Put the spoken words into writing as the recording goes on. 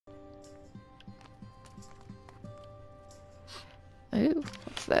Ooh,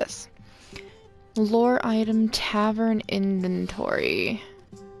 what's this? Lore item tavern inventory.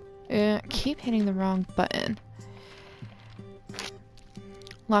 Keep hitting the wrong button.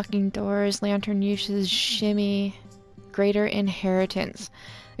 Locking doors, lantern uses, shimmy, greater inheritance.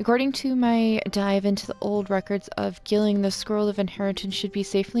 According to my dive into the old records of Gilling, the scroll of inheritance should be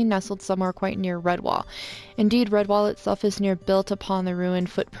safely nestled somewhere quite near Redwall. Indeed, Redwall itself is near built upon the ruined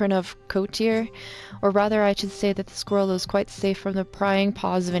footprint of Cotier, or rather I should say that the scroll is quite safe from the prying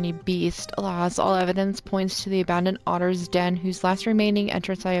paws of any beast. Alas, all evidence points to the abandoned otter's den, whose last remaining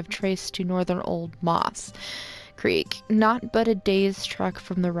entrance I have traced to northern Old Moss Creek, not but a day's trek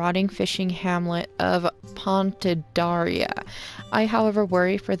from the rotting fishing hamlet of Pontedaria. I, however,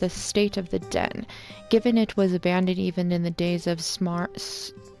 worry for the state of the den, given it was abandoned even in the days of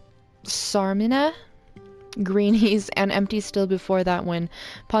Sarmina, Greenies, and empty still before that when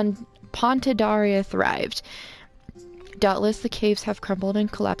Pontedaria thrived. Doubtless the caves have crumbled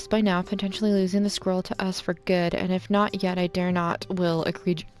and collapsed by now, potentially losing the scroll to us for good, and if not yet, I dare not will a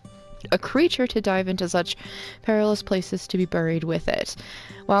creature to dive into such perilous places to be buried with it.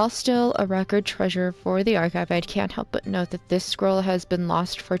 While still a record treasure for the archive, I can't help but note that this scroll has been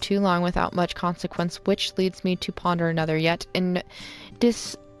lost for too long without much consequence, which leads me to ponder another yet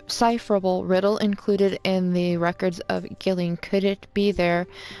indecipherable riddle included in the records of Gilling. Could it be there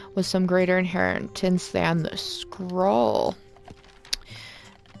was some greater inheritance than the scroll?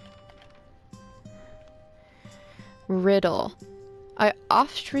 Riddle. I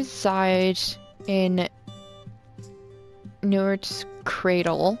oft reside in Newert's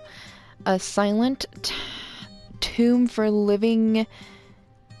Cradle, a silent tomb for living...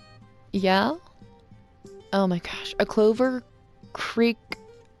 Yeah? Oh my gosh. A clover creek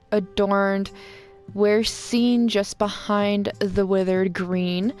adorned, where seen just behind the withered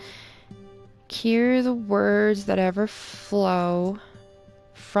green. Hear the words that ever flow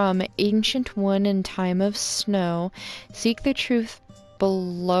from ancient one in time of snow. Seek the truth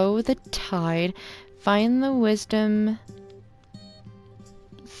below the tide, find the wisdom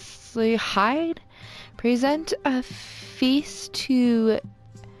hide, present a feast to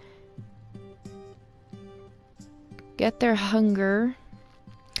get their hunger.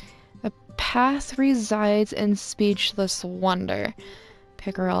 A path resides in speechless wonder.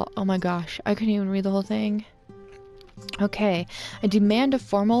 Pickerel, oh my gosh, I couldn't even read the whole thing. Okay, I demand a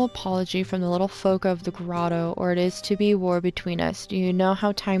formal apology from the little folk of the grotto, or it is to be war between us. Do you know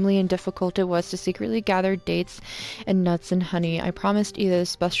how timely and difficult it was to secretly gather dates and nuts and honey? I promised Edith a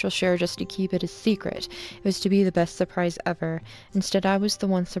special share just to keep it a secret. It was to be the best surprise ever. Instead, I was the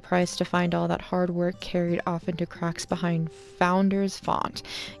one surprised to find all that hard work carried off into cracks behind Founder's font.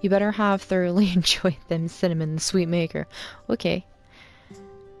 You better have thoroughly enjoyed them, Cinnamon, the sweet maker. Okay.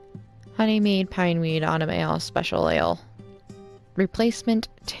 Honey mead, pine weed, autumn ale, special ale. Replacement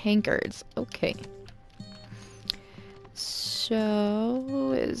tankards. Okay.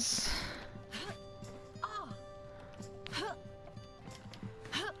 So is...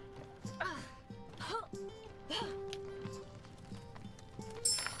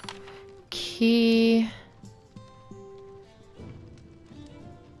 Key...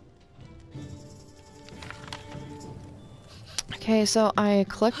 Okay, so I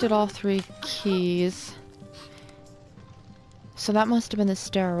collected all 3 keys. So that must have been the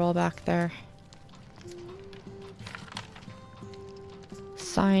stairwell back there.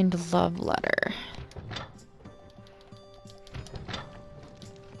 Signed love letter.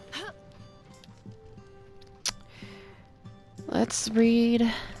 Let's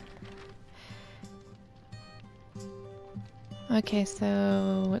read. Okay,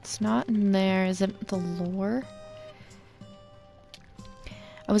 so what's not in there? Is it the lore?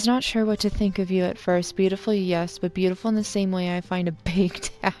 I was not sure what to think of you at first. Beautiful, yes, but beautiful in the same way I find a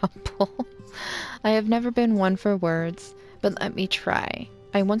baked apple. I have never been one for words, but let me try.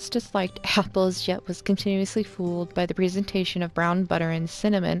 I once disliked apples, yet was continuously fooled by the presentation of brown butter and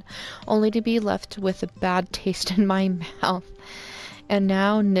cinnamon, only to be left with a bad taste in my mouth. And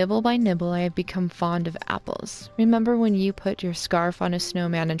now, nibble by nibble, I have become fond of apples. Remember when you put your scarf on a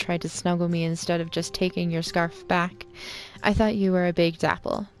snowman and tried to snuggle me instead of just taking your scarf back? I thought you were a baked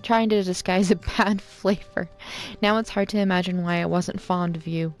apple, trying to disguise a bad flavor. Now it's hard to imagine why I wasn't fond of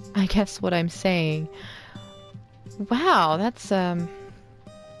you. I guess what I'm saying. Wow, that's a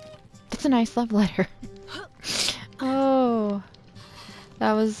nice love letter. Oh,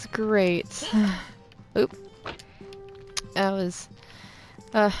 that was great. Oop. That was...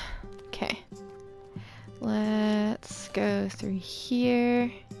 okay. Let's go through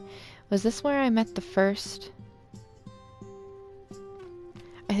here. Was this where I met the first?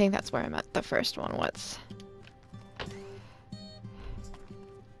 I think that's where I met the first one. What's...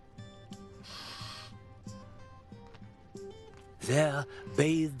 There,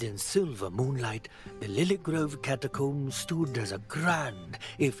 bathed in silver moonlight, the Lilygrove Catacombs stood as a grand,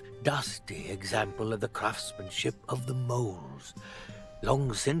 if dusty, example of the craftsmanship of the moles.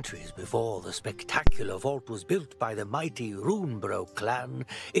 Long centuries before the spectacular vault was built by the mighty Runebrow clan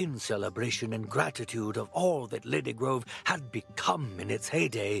in celebration and gratitude of all that Lilygrove had become in its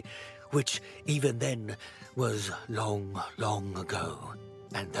heyday, which even then was long, long ago.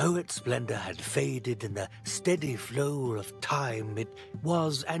 And though its splendor had faded in the steady flow of time, it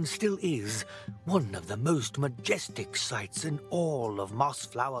was, and still is, one of the most majestic sights in all of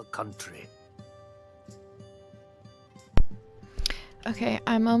Mossflower Country. Okay,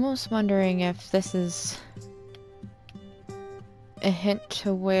 I'm almost wondering if this is a hint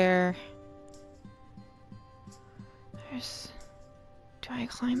to where there's... Do I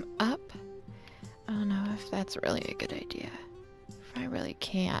climb up? I don't know if that's really a good idea. If I really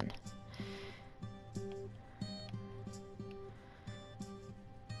can.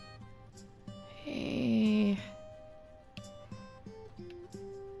 Hey.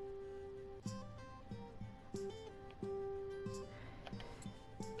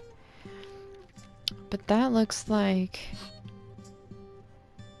 But that looks like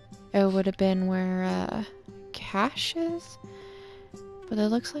it would have been where Cash is. But it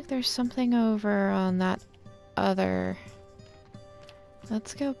looks like there's something over on that other...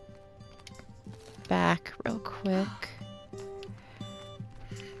 Let's go back real quick.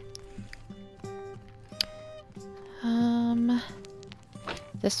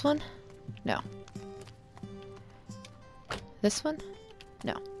 This one? No. This one?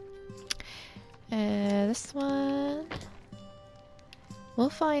 No. This one... We'll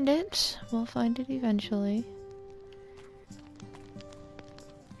find it. We'll find it eventually.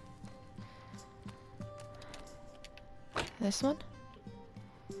 This one?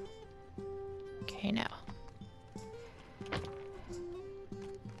 Okay, now.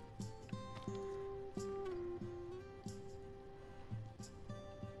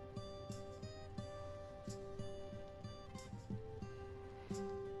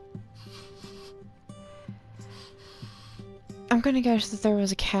 I'm gonna guess that there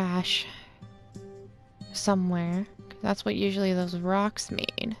was a cache somewhere. That's what usually those rocks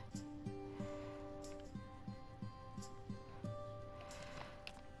mean.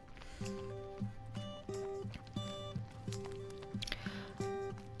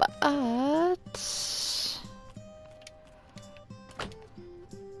 But...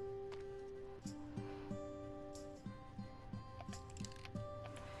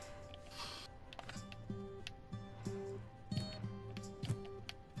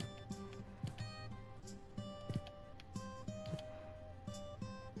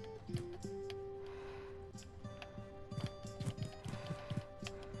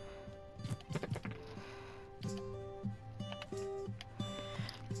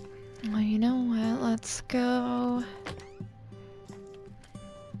 Well, you know what? Let's go.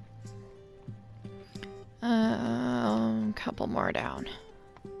 Couple more down.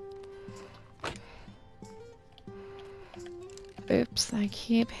 Oops, I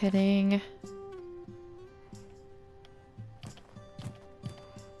keep hitting.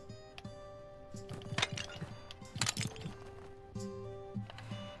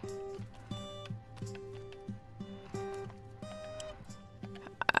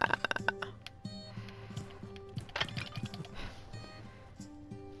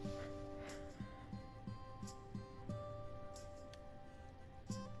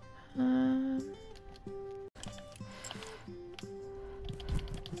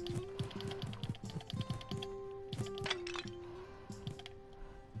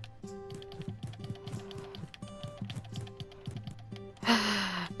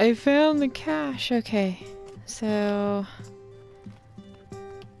 I found the cache. Okay, so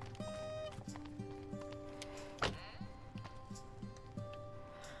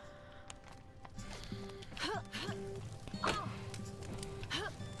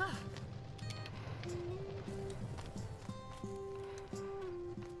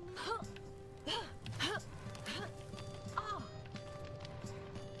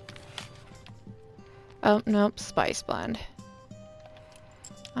oh nope, spice blend.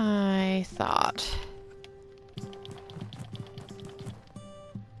 I thought.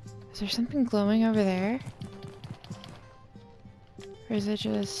 Is there something glowing over there? Or is it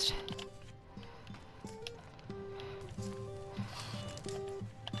just...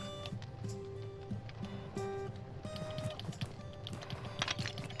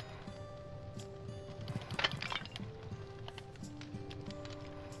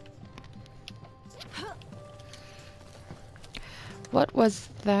 What was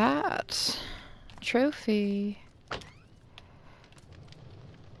that? Trophy.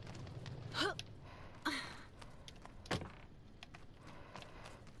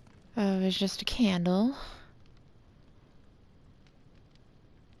 Oh, it was just a candle.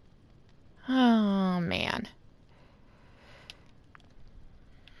 Oh, man.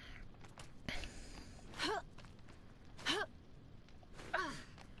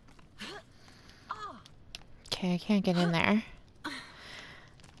 Okay, I can't get in there.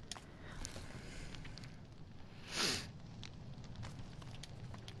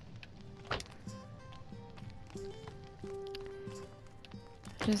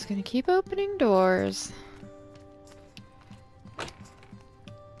 Just gonna keep opening doors.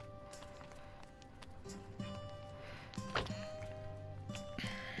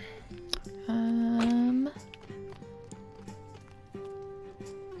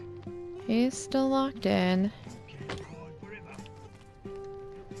 He's still locked in.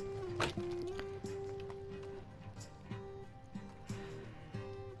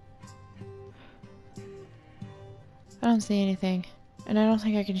 I don't see anything. And I don't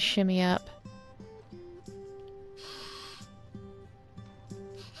think I can shimmy up.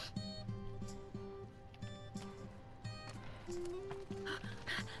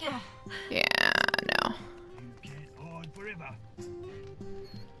 Yeah, no.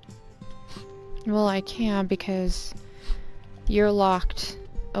 Well, I can because you're locked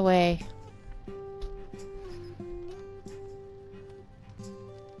away.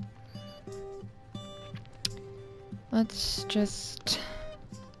 Let's just...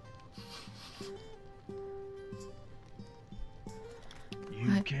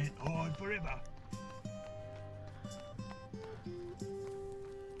 You can't hide forever.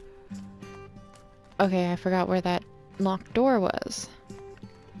 Okay, I forgot where that locked door was.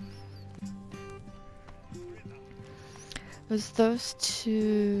 It was those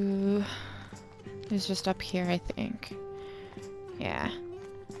two... It was just up here, I think. Yeah.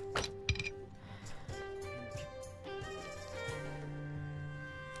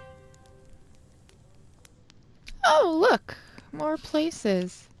 Oh, look! More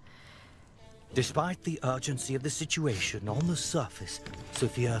places. Despite the urgency of the situation on the surface,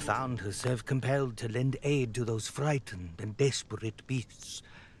 Sophia found herself compelled to lend aid to those frightened and desperate beasts.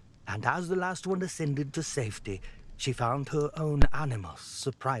 And as the last one ascended to safety, she found her own animals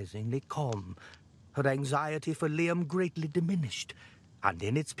surprisingly calm. Her anxiety for Liam greatly diminished, and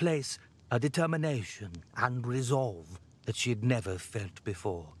in its place, a determination and resolve that she'd never felt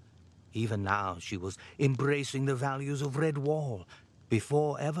before. Even now, she was embracing the values of Redwall,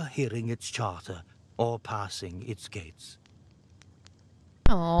 before ever hearing its charter or passing its gates.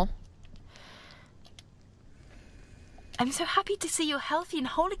 Oh. I'm so happy to see you're healthy and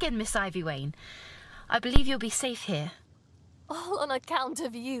whole again, Miss Ivywayne. I believe you'll be safe here. All on account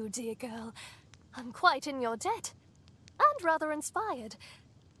of you, dear girl. I'm quite in your debt, and rather inspired.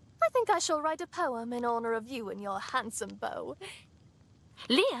 I think I shall write a poem in honor of you and your handsome beau.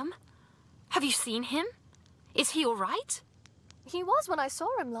 Liam? Have you seen him? Is he all right? He was when I saw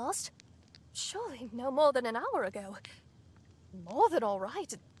him last. Surely no more than an hour ago. More than all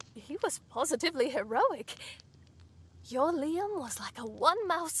right. He was positively heroic. Your Liam was like a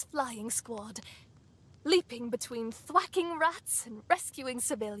one-mouse flying squad, leaping between thwacking rats and rescuing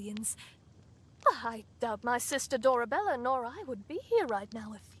civilians. I doubt my sister Dorabella nor I would be here right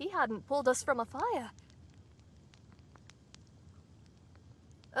now if he hadn't pulled us from a fire.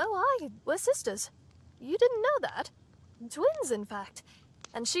 Oh, we're sisters. You didn't know that? Twins, in fact.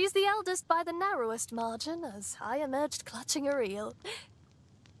 And she's the eldest by the narrowest margin, as I emerged clutching a reel.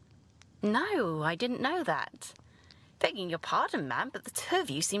 No, I didn't know that. Begging your pardon, ma'am, but the two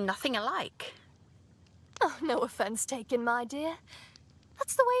of you seem nothing alike. Oh, no offense taken, my dear.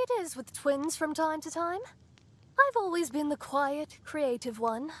 That's the way it is with twins from time to time. I've always been the quiet, creative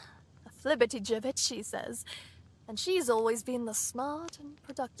one. A flibbertigibbet, she says. And she's always been the smart and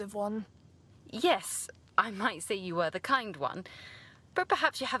productive one. Yes, I might say you were the kind one, but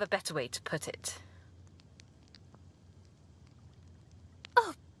perhaps you have a better way to put it.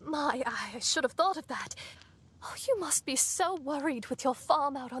 Oh, my, I should have thought of that. Oh, you must be so worried with your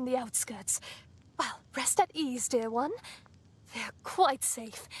farm out on the outskirts. Well, rest at ease, dear one. They're quite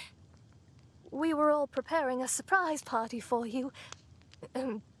safe. We were all preparing a surprise party for you.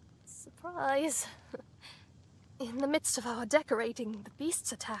 Surprise. In the midst of our decorating, the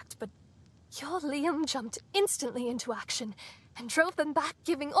beasts attacked, but your Liam jumped instantly into action and drove them back,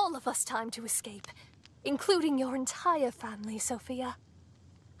 giving all of us time to escape, including your entire family, Sophia.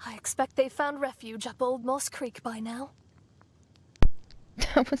 I expect they've found refuge up Old Moss Creek by now.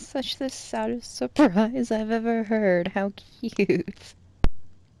 That was such the saddest surprise I've ever heard. How cute.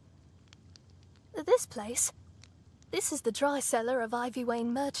 This place? This is the dry cellar of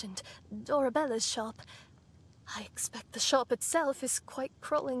Ivywayne Merchant, Dorabella's shop. I expect the shop itself is quite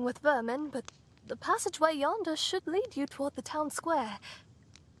crawling with vermin, but the passageway yonder should lead you toward the town square.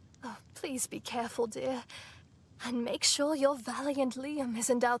 Oh, please be careful, dear. And make sure your valiant Liam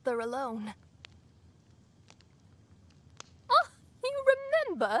isn't out there alone. Oh, you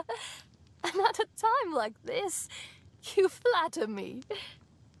remember? And at a time like this, you flatter me.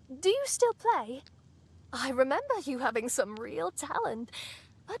 Do you still play? I remember you having some real talent,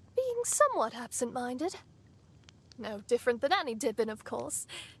 but being somewhat absent-minded. No different than any Dippin, of course.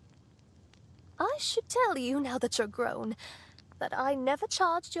 I should tell you, now that you're grown, that I never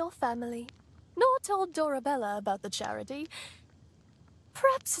charged your family, nor told Dorabella about the charity.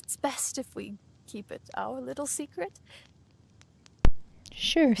 Perhaps it's best if we keep it our little secret.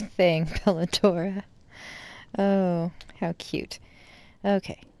 Sure thing, Belladora. Oh, how cute.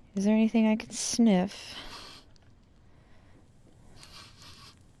 Okay, is there anything I can sniff?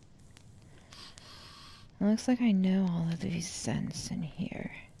 It looks like I know all of these scents in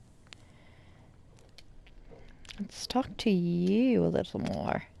here. Let's talk to you a little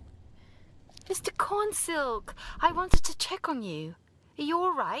more. Mr. Cornsilk, I wanted to check on you. Are you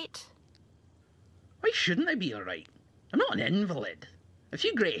all right? Why shouldn't I be alright? I'm not an invalid. A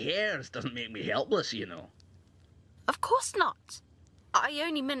few grey hairs doesn't make me helpless, you know. Of course not. I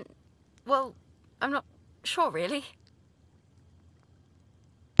only meant... well, I'm not sure, really.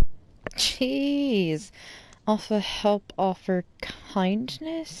 Jeez. Offer help, offer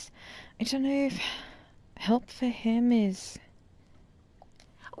kindness? I don't know if help for him is...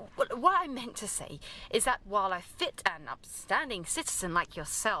 What I meant to say is that while a fit and upstanding citizen like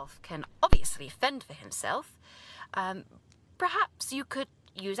yourself can obviously fend for himself, perhaps you could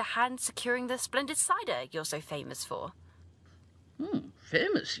use a hand securing the splendid cider you're so famous for.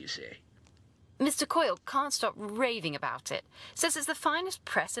 Famous, you say? Mr. Coyle can't stop raving about it. Says it's the finest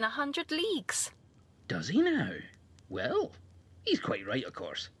press in 100 leagues. Does he now? Well, he's quite right, of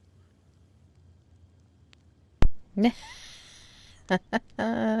course.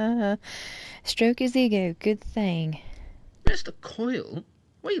 Stroke his ego, good thing. Mr. Coyle,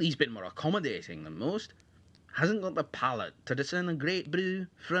 while he's been more accommodating than most, hasn't got the palate to discern a great brew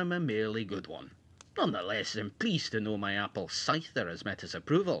from a merely good one. Nonetheless, I'm pleased to know my apple scyther has met his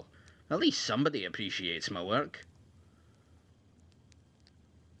approval. At least somebody appreciates my work.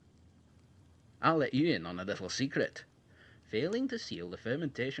 I'll let you in on a little secret. Failing to seal the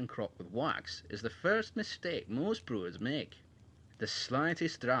fermentation crop with wax is the first mistake most brewers make. The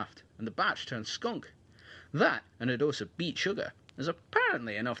slightest draught and the batch turns skunk. That, and a dose of beet sugar, is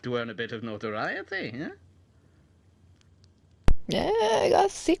apparently enough to earn a bit of notoriety, eh? Yeah, I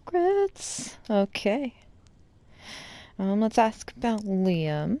got secrets. Okay. Let's ask about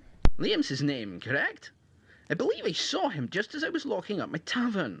Liam. Liam's his name, correct? I believe I saw him just as I was locking up my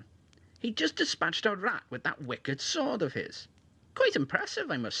tavern. He just dispatched a rat with that wicked sword of his. Quite impressive,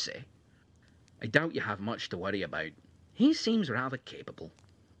 I must say. I doubt you have much to worry about. He seems rather capable.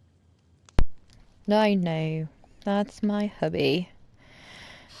 I know. That's my hubby.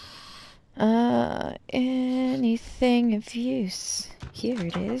 Anything of use? Here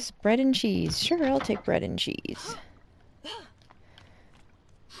it is. Bread and cheese. Sure, I'll take bread and cheese.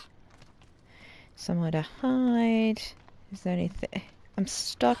 Somewhere to hide. Is there anything? I'm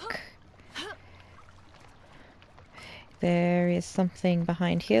stuck. There is something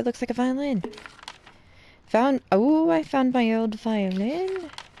behind here. Looks like a violin. Oh, I found my old violin.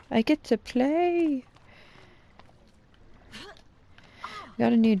 I get to play.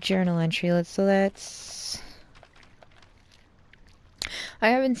 Got a new journal entry. Let's... I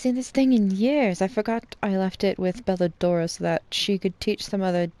haven't seen this thing in years. I forgot I left it with Belladora so that she could teach some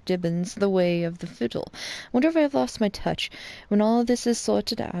other Dibbins the way of the fiddle. Wonder if I've lost my touch. When all of this is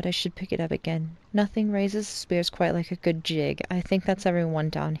sorted out, I should pick it up again. Nothing raises spears quite like a good jig. I think that's everyone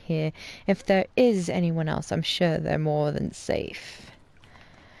down here. If there is anyone else, I'm sure they're more than safe.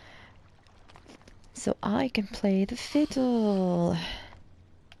 So I can play the fiddle.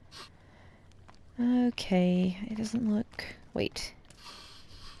 Okay, it doesn't look... Wait.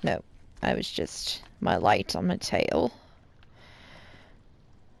 No, I was just my light on my tail.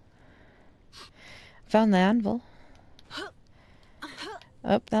 Found the anvil.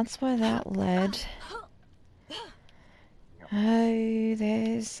 Oh, that's where that led. Oh,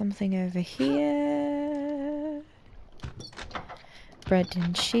 there's something over here. Bread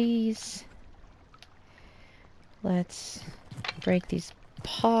and cheese. Let's break these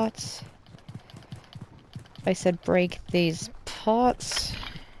pots. I said break these pots.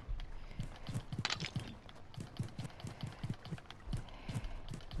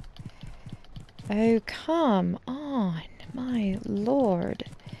 Oh, come on, my lord.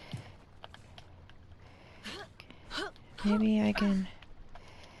 Maybe I can...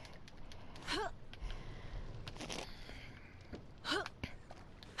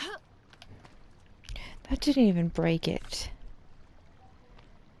 That didn't even break it.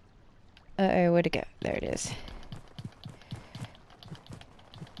 Uh-oh, where'd it go? There it is.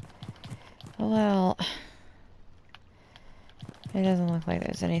 Well... It doesn't look like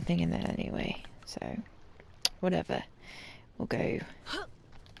there's anything in there anyway, so... Whatever. We'll go...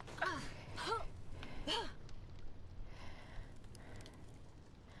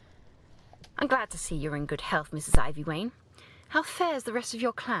 I'm glad to see you're in good health, Mrs. Ivy Wayne. How fares the rest of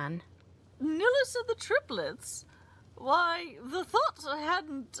your clan? Nillis and the triplets? Why, the thought I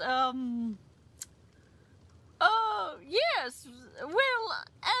hadn't, Oh, yes. Well,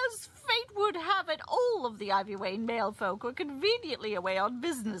 as fate would have it, all of the Ivy Wayne male folk were conveniently away on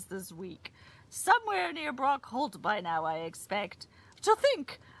business this week. Somewhere near Brock Holt by now, I expect. To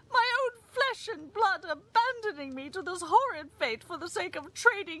think, my own flesh and blood abandoning me to this horrid fate for the sake of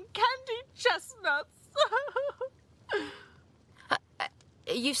trading candy chestnuts.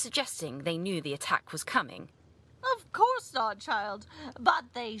 Are you suggesting they knew the attack was coming? Of course not, child, but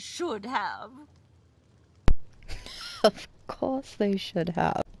they should have. Of course they should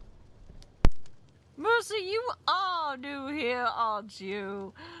have. Mercy, you are new here, aren't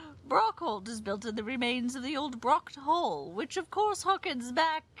you? Brockholt is built in the remains of the old Brocked Hall, which of course harkens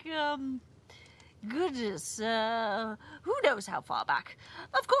back, goodness, who knows how far back.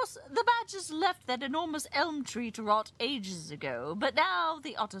 Of course, the badgers left that enormous elm tree to rot ages ago, but now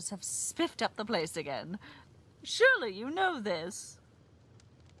the otters have spiffed up the place again. Surely you know this.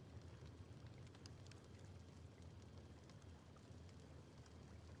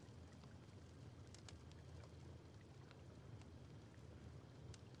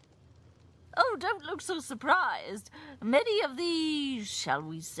 Oh, don't look so surprised. Many of the, shall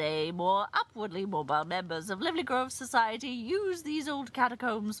we say, more upwardly mobile members of Lively Grove Society use these old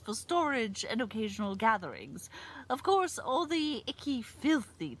catacombs for storage and occasional gatherings. Of course, all the icky,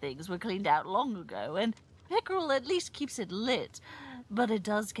 filthy things were cleaned out long ago, and Pickerel at least keeps it lit. But it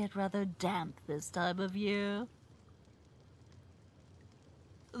does get rather damp this time of year.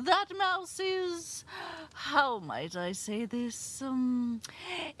 That mouse is, how might I say this,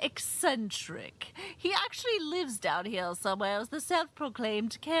 eccentric. He actually lives down here somewhere as the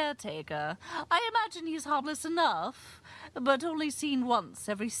self-proclaimed caretaker. I imagine he's harmless enough, but only seen once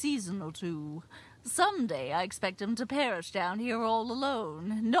every season or two. Someday I expect him to perish down here all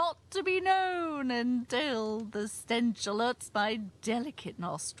alone, not to be known until the stench alerts my delicate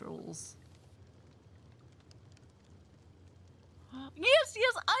nostrils. Yes,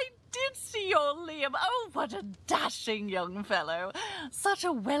 I did see your Liam. Oh, what a dashing young fellow. Such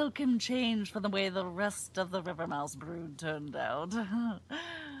a welcome change from the way the rest of the Rivermouse brood turned out.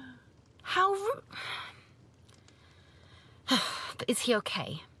 How But is he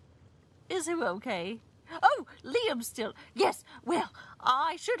okay? Is he okay? Oh, Liam still. Yes, well,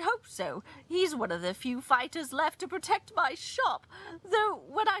 I should hope so. He's one of the few fighters left to protect my shop. Though,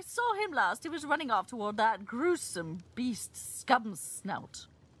 when I saw him last, he was running off toward that gruesome beast scum snout.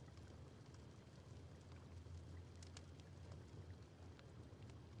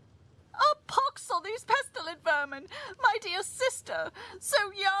 Oh, pox on these pestilent vermin! My dear sister,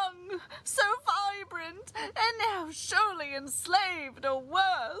 so young, so vibrant, and now surely enslaved or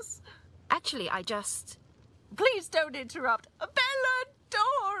worse. Actually, Please don't interrupt.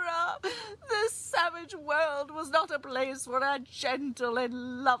 Belladora! This savage world was not a place for a gentle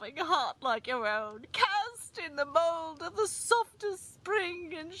and loving heart like your own, cast in the mold of the softest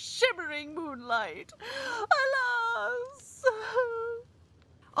spring and shimmering moonlight. Alas!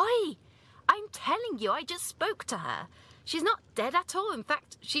 Oi! I'm telling you, I just spoke to her. She's not dead at all. In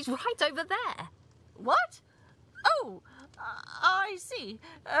fact, she's right over there. What? Oh, I see.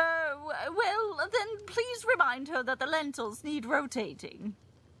 Well, then please remind her that the lentils need rotating.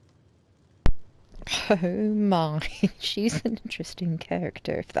 Oh my, she's an interesting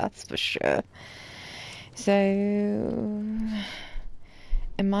character, if that's for sure. So,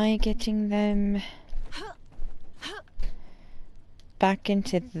 am I getting them back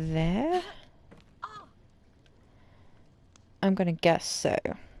into there? I'm gonna guess so.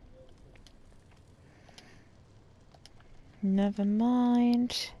 Never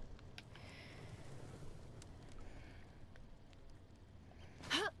mind.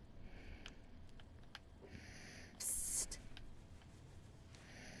 Psst.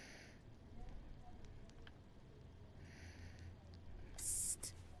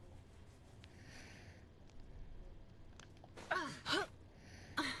 Psst.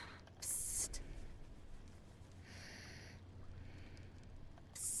 Psst.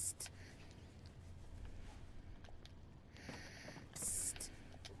 Psst.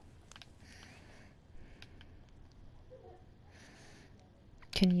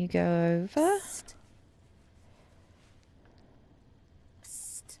 can you go over?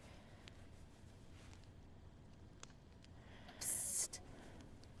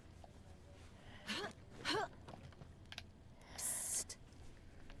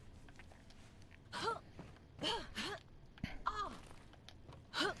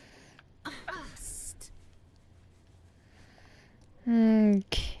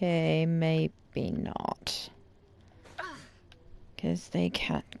 Okay, maybe not. Because they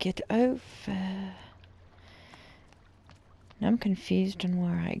can't get over. I'm confused on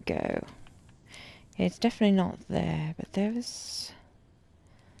where I go. It's definitely not there, but there was...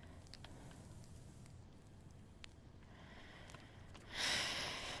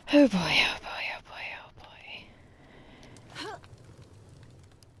 Oh boy, oh boy, oh boy, oh boy.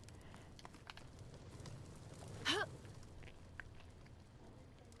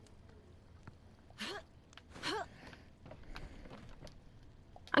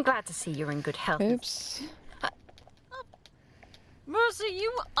 I'm glad to see you're in good health. Oops. Mercy,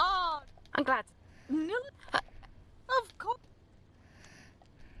 you are. I'm glad. No, of course.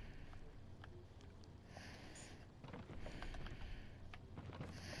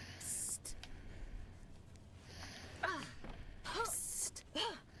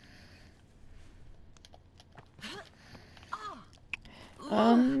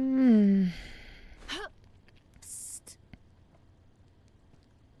 Um...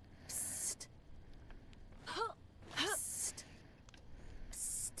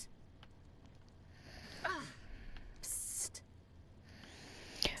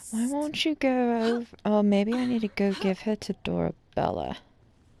 Why won't you go over? Oh, maybe I need to go give her to Dorabella.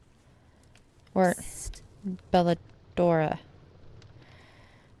 Or Belladora.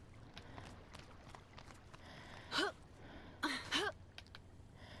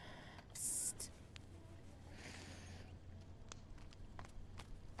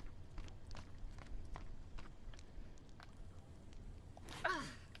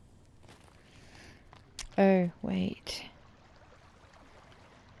 Oh, wait.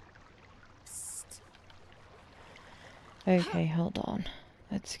 Okay, hold on.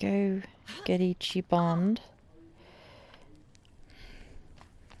 Let's go get Ichi Bond.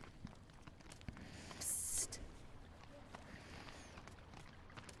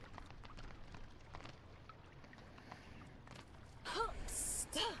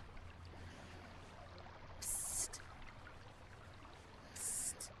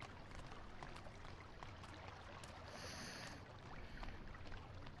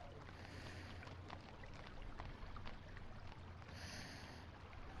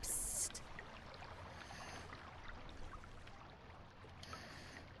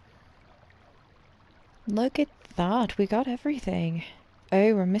 Look at that, we got everything.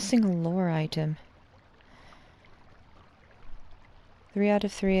 Oh, we're missing a lore item. 3 out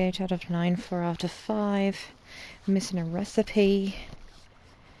of 3, 8 out of 9, 4 out of 5. Missing a recipe.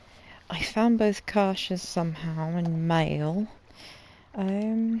 I found both caches somehow in mail.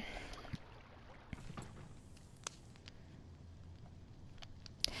 I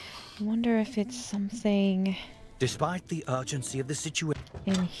wonder if it's something Despite the urgency of the situation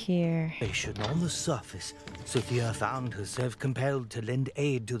in here. on the surface, Sophia found herself compelled to lend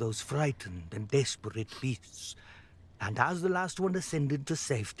aid to those frightened and desperate beasts. And as the last one ascended to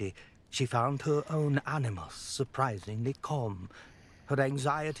safety, she found her own animus surprisingly calm. Her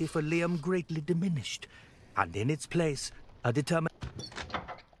anxiety for Liam greatly diminished, and in its place, a determination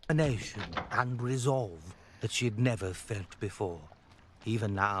and resolve that she had never felt before.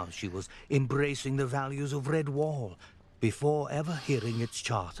 Even now, she was embracing the values of Redwall before ever hearing its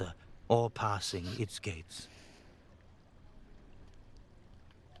charter or passing its gates.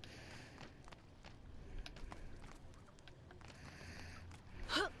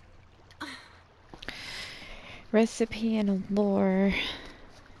 Recipe and a lore.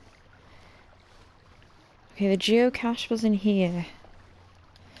 Okay, the geocache was in here.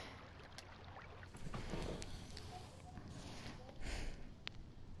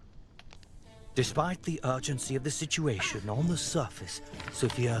 Despite the urgency of the situation on the surface,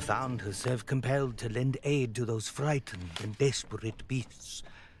 Sophia found herself compelled to lend aid to those frightened and desperate beasts.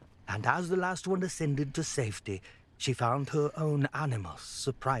 And as the last one ascended to safety, she found her own animus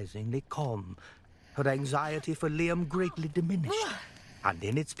surprisingly calm. Her anxiety for Liam greatly diminished, and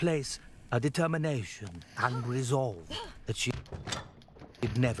in its place, a determination and resolve that she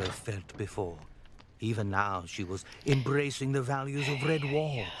had never felt before. Even now, she was embracing the values of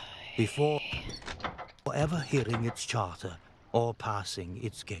Redwall before ever hearing its charter or passing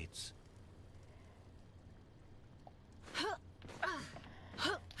its gates.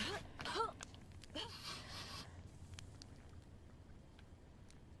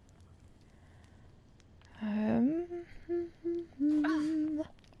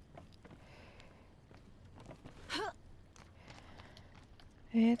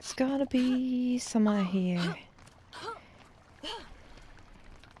 It's gotta be somewhere here.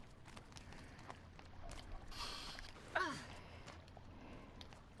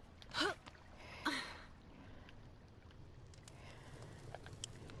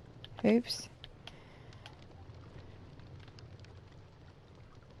 Oops.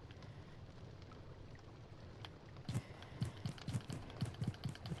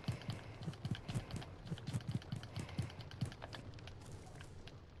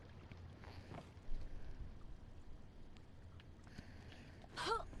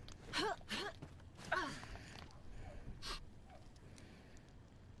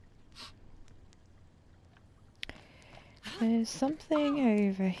 There's something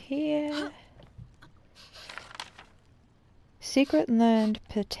over here. Secret learned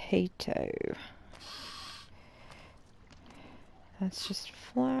potato. That's just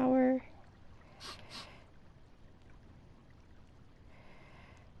flour.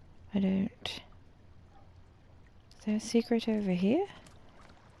 I don't... Is there a secret over here?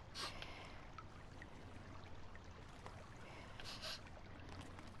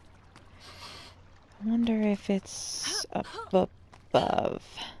 I wonder if it's up above.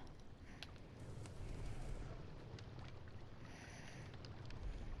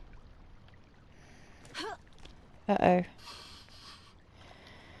 Uh-oh.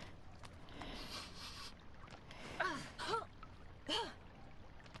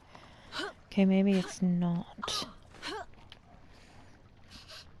 Okay, maybe it's not.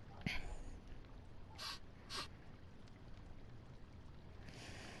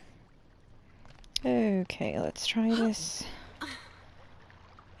 Okay, let's try this.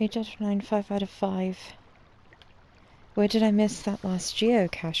 8 out of 9, 5 out of 5. Where did I miss that last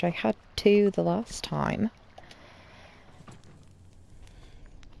geocache? I had 2 the last time.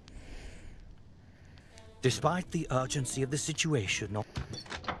 Despite the urgency of the situation,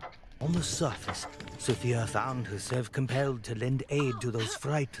 on the surface, Sophia found herself compelled to lend aid to those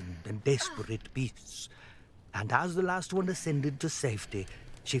frightened and desperate beasts. And as the last one ascended to safety,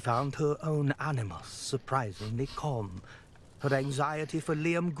 she found her own animals surprisingly calm. Her anxiety for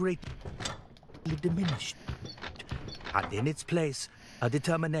Liam greatly diminished. And in its place, a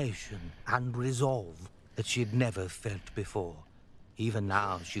determination and resolve that she'd never felt before. Even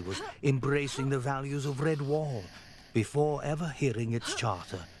now, she was embracing the values of Redwall before ever hearing its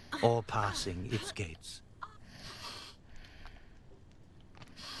charter or passing its gates.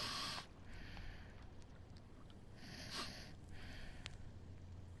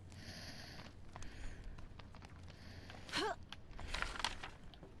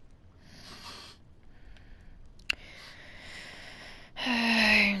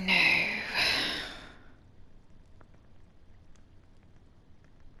 Oh no.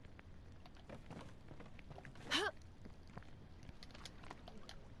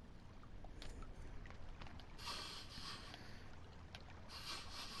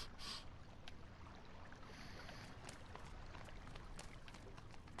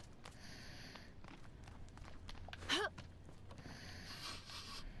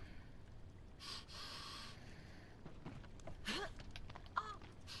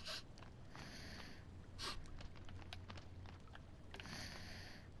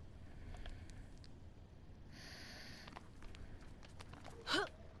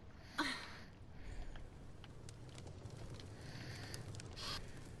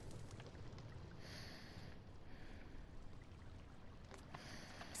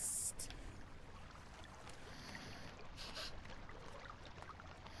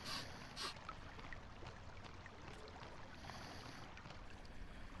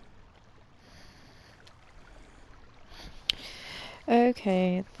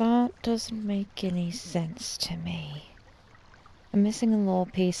 Okay, that doesn't make any sense to me. I'm missing a lore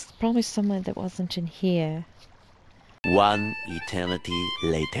piece, probably somewhere that wasn't in here. One eternity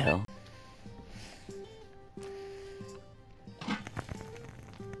later.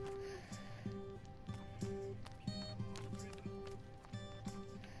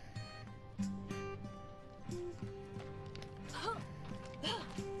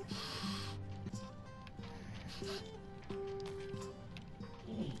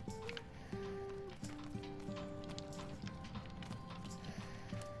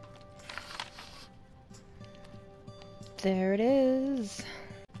 There it is.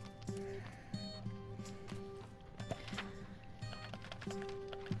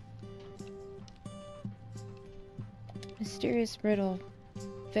 Mysterious riddle.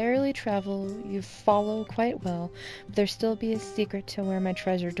 verily travel you follow quite well, but there still be a secret to where my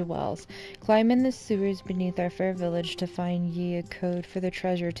treasure dwells. Climb in the sewers beneath our fair village to find ye a code for the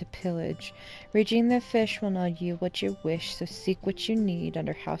treasure to pillage. Reaching the fish will not yield what you wish, so seek what you need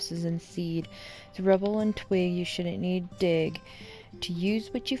under houses and seed. To rubble and twig you shouldn't need dig, to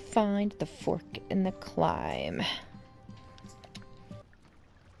use what you find, the fork in the climb.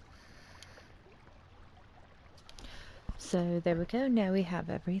 So there we go, now we have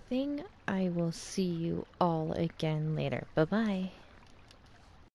everything. I will see you all again later. Bye-bye.